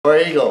War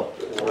Eagle.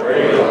 War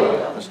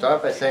Eagle. I'll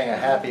start by saying a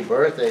happy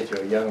birthday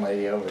to a young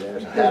lady over there.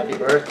 So happy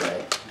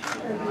birthday.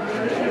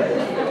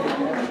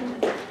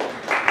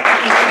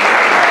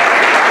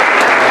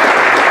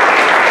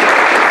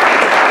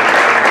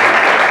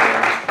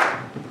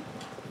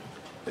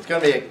 It's going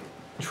to be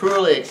a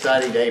truly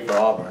exciting day for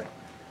Auburn.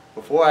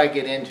 Before I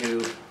get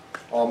into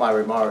all my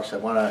remarks, I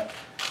want to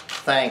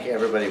thank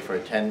everybody for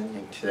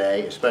attending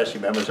today,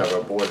 especially members of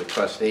our Board of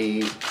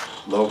Trustees,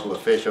 local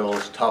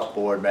officials, tough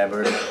board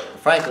members.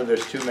 Frankly,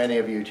 there's too many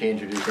of you to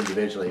introduce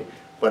individually,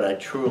 but I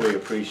truly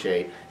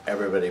appreciate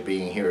everybody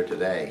being here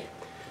today.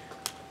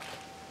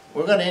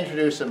 We're going to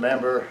introduce a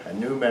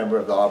new member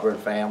of the Auburn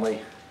family,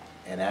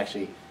 and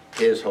actually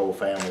his whole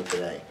family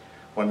today.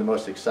 One of the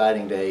most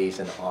exciting days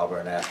in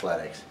Auburn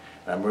athletics,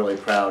 and I'm really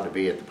proud to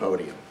be at the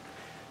podium.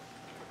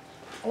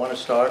 I want to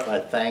start by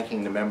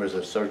thanking the members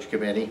of the search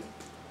committee.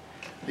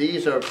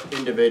 These are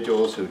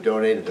individuals who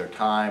donated their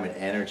time and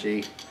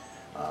energy,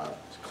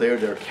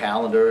 cleared their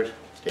calendars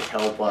to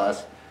help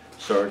us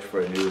search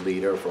for a new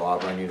leader for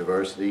Auburn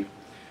University.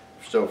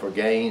 So for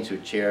Gaines, who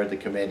chaired the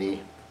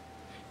committee,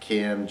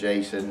 Kim,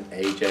 Jason,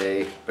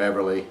 AJ,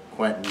 Beverly,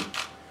 Quentin,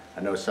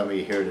 I know some of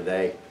you here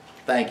today,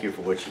 thank you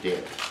for what you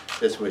did.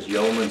 This was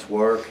yeoman's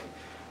work,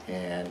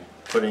 and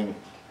putting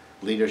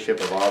leadership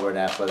of Auburn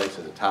athletics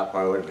as a top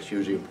priority was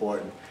hugely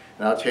important.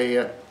 And I'll tell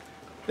you,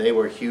 they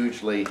were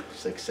hugely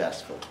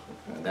successful,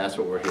 and that's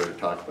what we're here to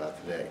talk about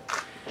today.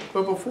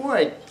 But before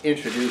I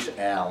introduce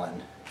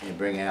Alan and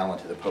bring Alan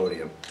to the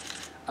podium,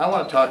 I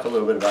want to talk a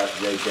little bit about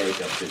Jay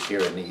Jacobs, who's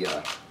here in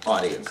the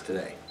audience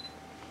today.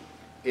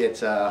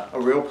 It's a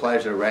real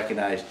pleasure to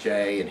recognize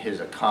Jay and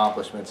his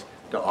accomplishments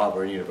to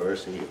Auburn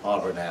University,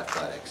 Auburn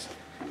athletics.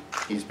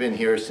 He's been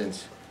here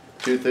since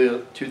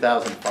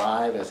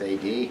 2005 as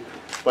AD,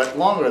 but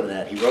longer than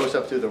that. He rose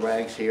up through the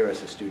ranks here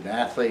as a student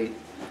athlete,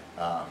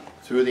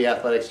 through the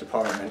athletics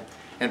department,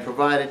 and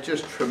provided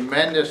just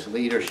tremendous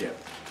leadership.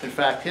 In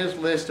fact, his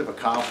list of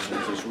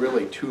accomplishments is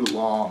really too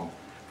long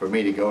for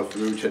me to go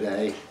through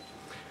today.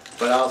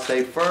 But I'll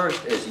say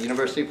first, as the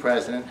university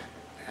president,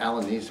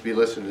 Alan needs to be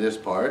listening to this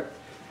part.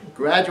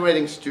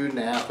 Graduating student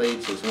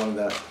athletes is one of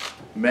the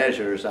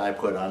measures I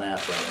put on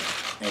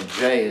athletics, and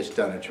Jay has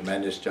done a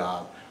tremendous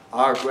job.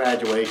 Our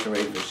graduation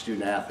rate for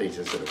student athletes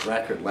is at a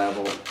record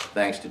level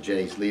thanks to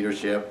Jay's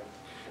leadership,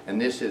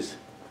 and this is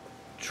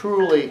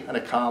truly an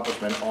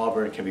accomplishment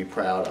Auburn can be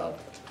proud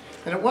of.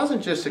 And it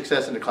wasn't just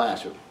success in the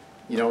classroom.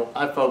 You know,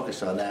 I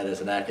focus on that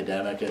as an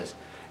academic,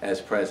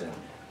 as president.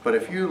 But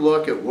if you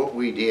look at what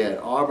we did,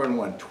 Auburn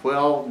won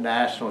 12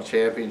 national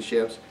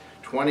championships,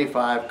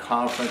 25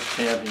 conference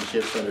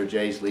championships under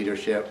Jay's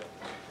leadership.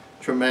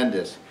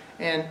 Tremendous.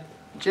 And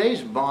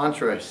Jay's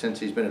mantra since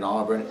he's been at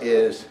Auburn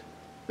is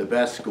the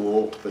best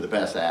school for the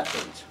best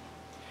athletes.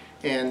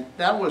 And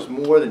that was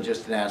more than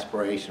just an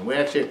aspiration. We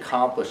actually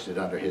accomplished it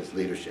under his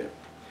leadership.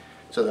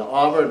 So the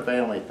Auburn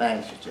family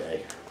thanks you,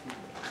 Jay.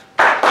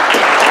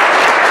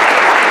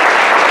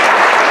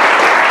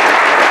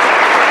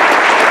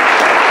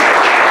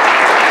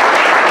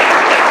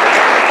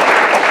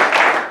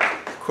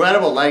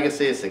 Incredible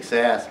legacy of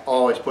success,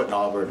 always putting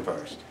Auburn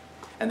first.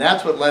 And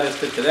that's what led us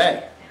to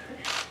today.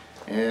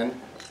 And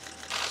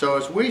so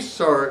as we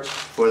searched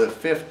for the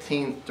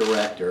 15th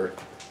director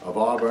of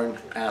Auburn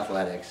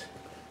athletics,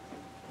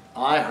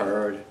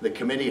 the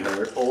committee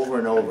heard over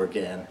and over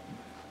again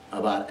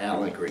about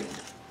Alan Greene.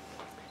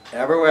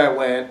 Everywhere I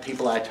went,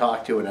 people I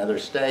talked to in other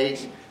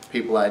states,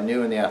 people I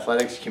knew in the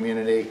athletics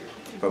community,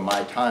 from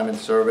my time in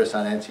service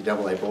on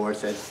NCAA board,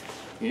 said,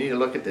 you need to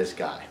look at this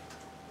guy.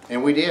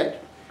 And we did.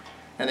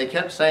 And they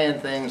kept saying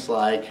things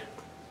like,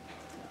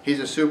 he's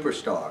a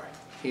superstar.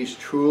 He's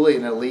truly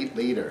an elite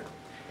leader.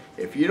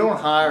 If you don't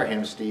hire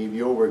him, Steve,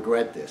 you'll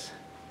regret this.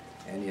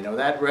 And you know,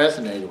 that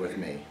resonated with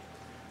me.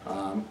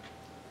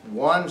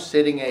 One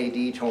sitting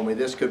AD told me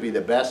this could be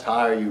the best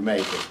hire you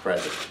make as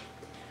president.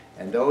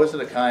 And those are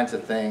the kinds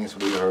of things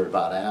we heard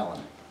about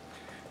Alan.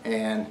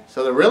 And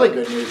so the really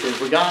good news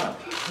is we got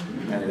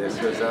him. And this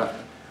was a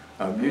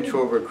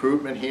mutual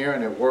recruitment here,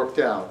 and it worked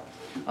out.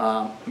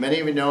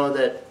 Many of you know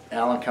that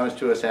Alan comes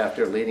to us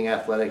after leading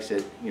athletics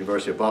at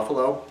University of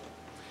Buffalo,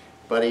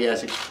 but he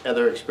has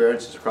other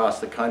experiences across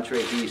the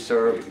country. He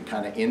served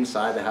kind of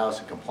inside the house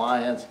in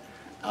compliance,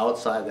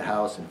 outside the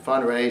house in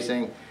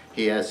fundraising.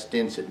 He has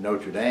stints at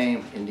Notre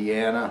Dame,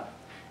 Indiana,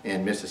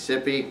 and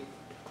Mississippi.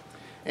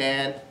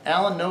 And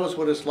Alan knows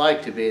what it's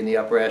like to be in the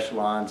upper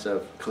echelons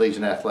of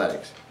collegiate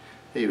athletics.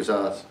 He was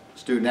a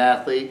student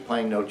athlete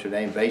playing Notre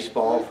Dame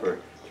baseball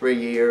for 3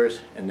 years,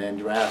 and then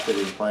drafted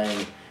and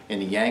playing in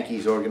the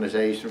Yankees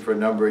organization for a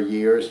number of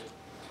years.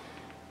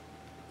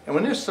 And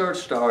when this search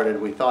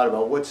started, we thought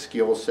about what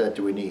skill set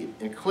do we need.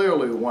 And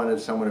clearly we wanted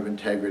someone of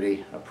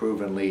integrity, a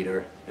proven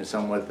leader, and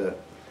someone with the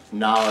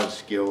knowledge,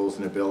 skills,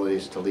 and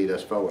abilities to lead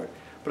us forward.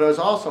 But I was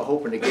also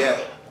hoping to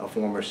get a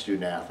former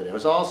student athlete. I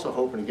was also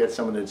hoping to get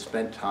someone that had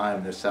spent time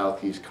in the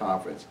Southeast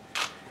Conference.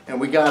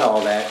 And we got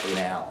all that in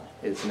Alan.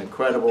 It's an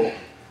incredible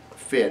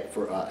fit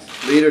for us.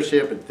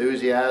 Leadership,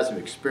 enthusiasm,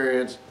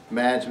 experience,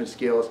 management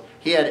skills.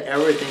 He had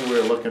everything we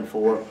were looking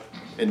for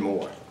and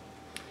more.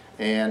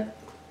 And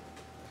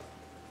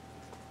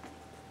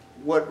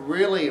what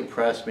really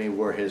impressed me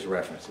were his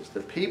references. The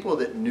people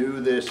that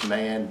knew this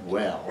man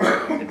well,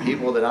 and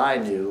people that I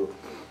knew,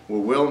 were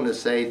willing to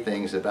say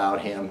things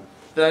about him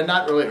that I'd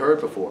not really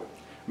heard before.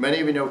 Many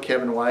of you know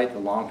Kevin White, the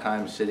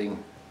longtime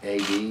sitting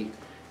AD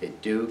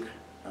at Duke,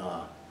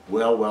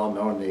 well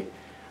known in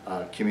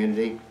the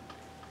community.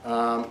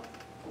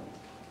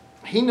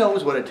 He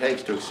knows what it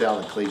takes to excel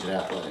in collegiate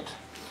athletics.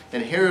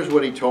 And here's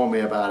what he told me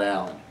about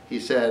Alan. He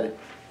said,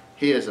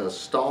 he is a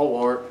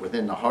stalwart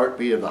within the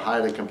heartbeat of the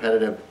highly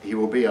competitive, he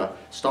will be a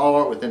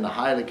stalwart within the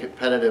highly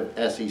competitive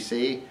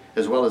SEC,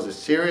 as well as a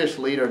serious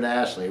leader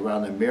nationally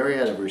around the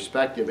myriad of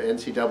respective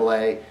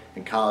NCAA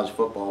and college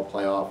football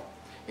playoff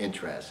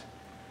interests.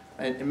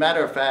 And as a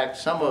matter of fact,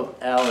 some of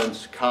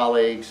Alan's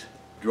colleagues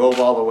drove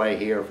all the way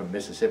here from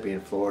Mississippi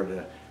and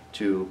Florida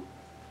to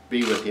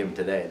be with him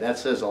today. That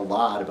says a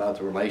lot about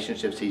the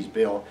relationships he's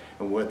built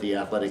and what the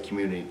athletic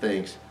community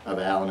thinks of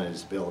Alan and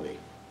his ability.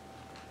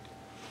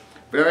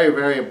 Very,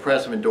 very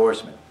impressive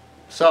endorsement.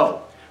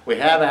 So, we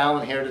have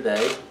Alan here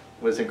today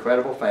with his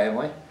incredible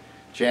family.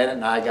 Janet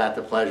and I got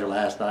the pleasure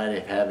last night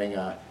of having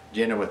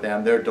dinner with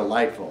them. They're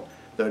delightful.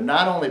 They'll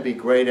not only be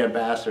great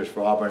ambassadors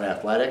for Auburn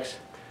athletics,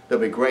 they'll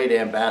be great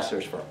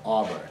ambassadors for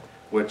Auburn,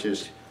 which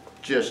is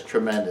just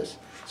tremendous.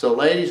 So,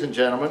 ladies and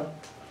gentlemen,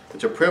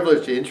 it's a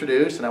privilege to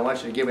introduce, and I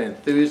want you to give an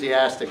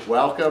enthusiastic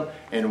welcome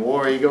and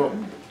War Eagle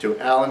to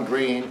Alan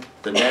Greene,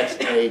 the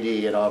next AD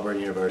at Auburn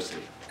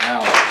University.